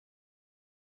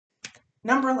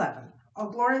Number 11. All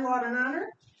glory, laud, and honor.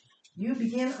 You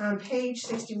begin on page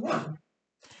 61.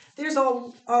 There's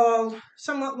a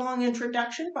somewhat long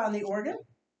introduction by the organ.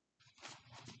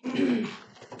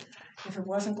 If it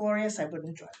wasn't glorious, I wouldn't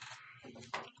enjoy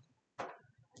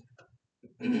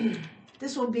it.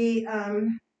 This will be,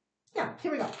 yeah,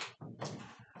 here we go.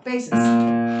 Basis.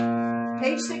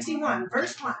 Page 61,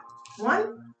 verse 1.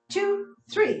 1, 2,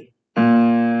 3.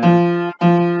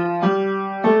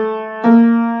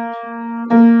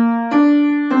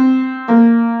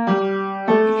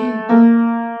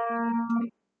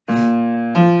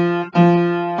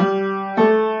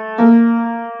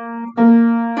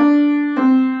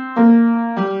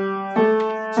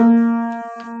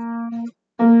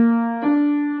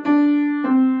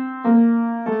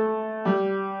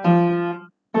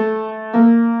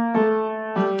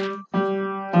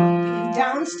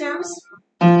 Down stems.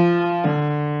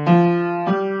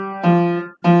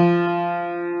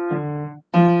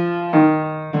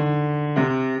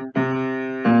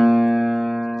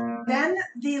 Then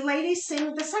the ladies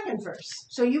sing the second verse.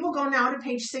 So you will go now to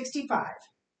page 65.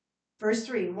 Verse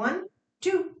 3. 1,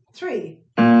 2, 3.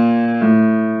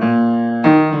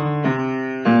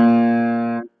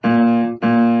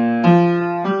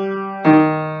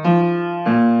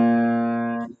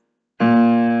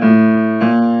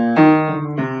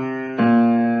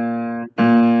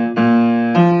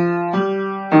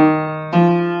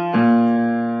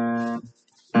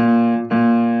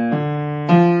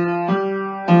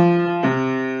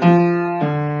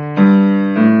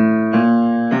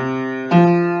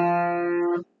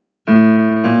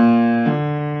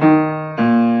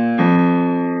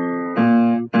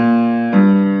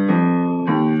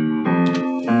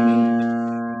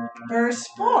 Verse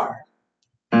 4.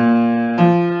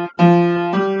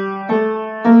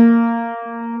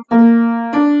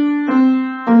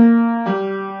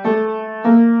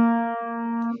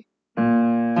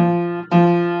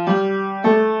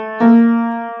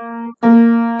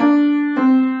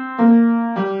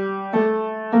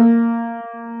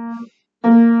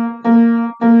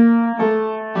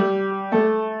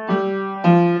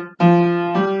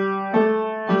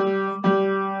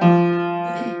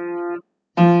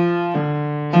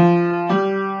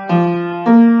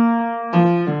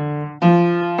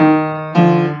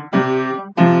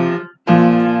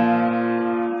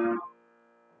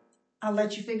 I'll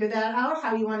let you figure that out,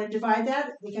 how you want to divide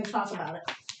that. We can talk about it.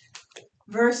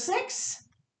 Verse 6,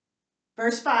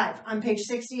 verse 5 on page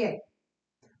 68.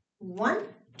 1,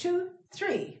 2,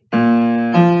 3.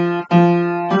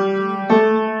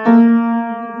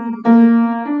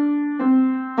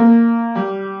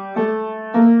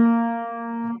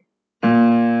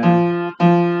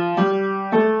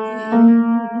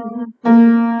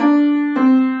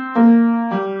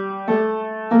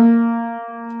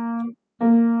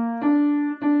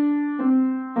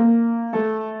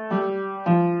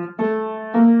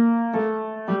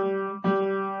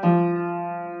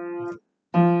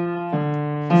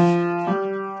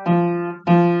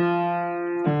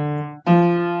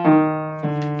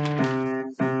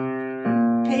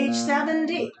 Page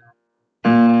 70.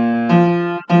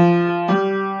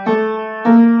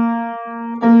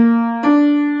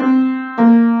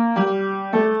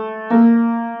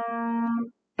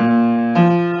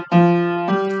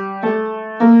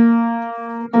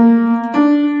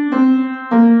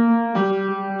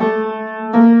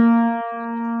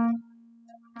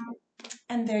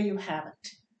 And there you have it.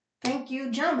 Thank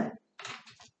you, gentlemen.